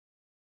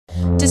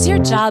Does your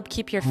job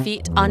keep your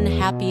feet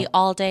unhappy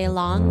all day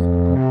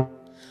long?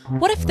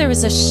 What if there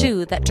was a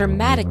shoe that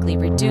dramatically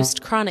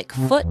reduced chronic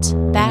foot,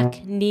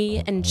 back,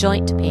 knee, and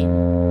joint pain?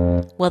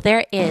 Well,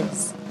 there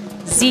is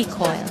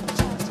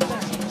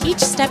Z-CoiL. Each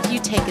step you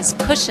take is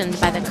cushioned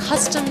by the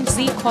custom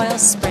Z-CoiL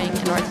spring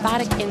and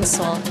orthotic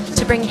insole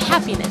to bring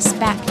happiness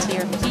back to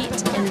your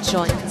feet and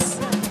joints.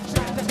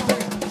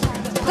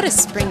 Put a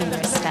spring in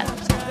your step.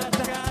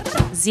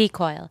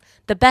 Z-CoiL,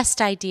 the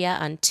best idea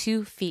on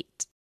 2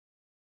 feet.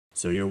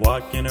 So you're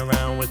walking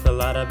around with a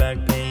lot of back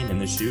pain, and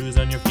the shoes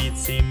on your feet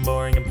seem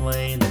boring and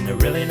plain, and they're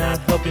really not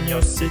helping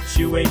your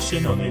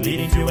situation, only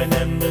leading to an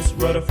endless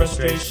road of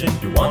frustration.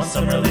 You want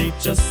some relief?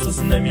 Just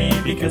listen to me,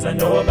 because I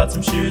know about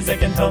some shoes that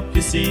can help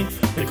you see.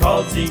 They're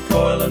called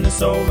Z-CoiL and they're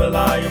so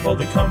reliable.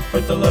 The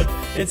comfort, the look,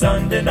 it's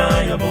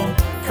undeniable.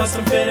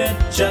 Custom fitted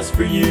just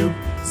for you.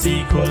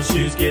 Z-CoiL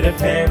shoes, get a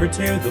pair or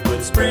two. They'll put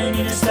a spring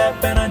in your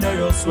step, and I know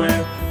you'll swear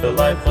that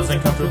life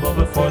wasn't comfortable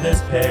before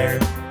this pair.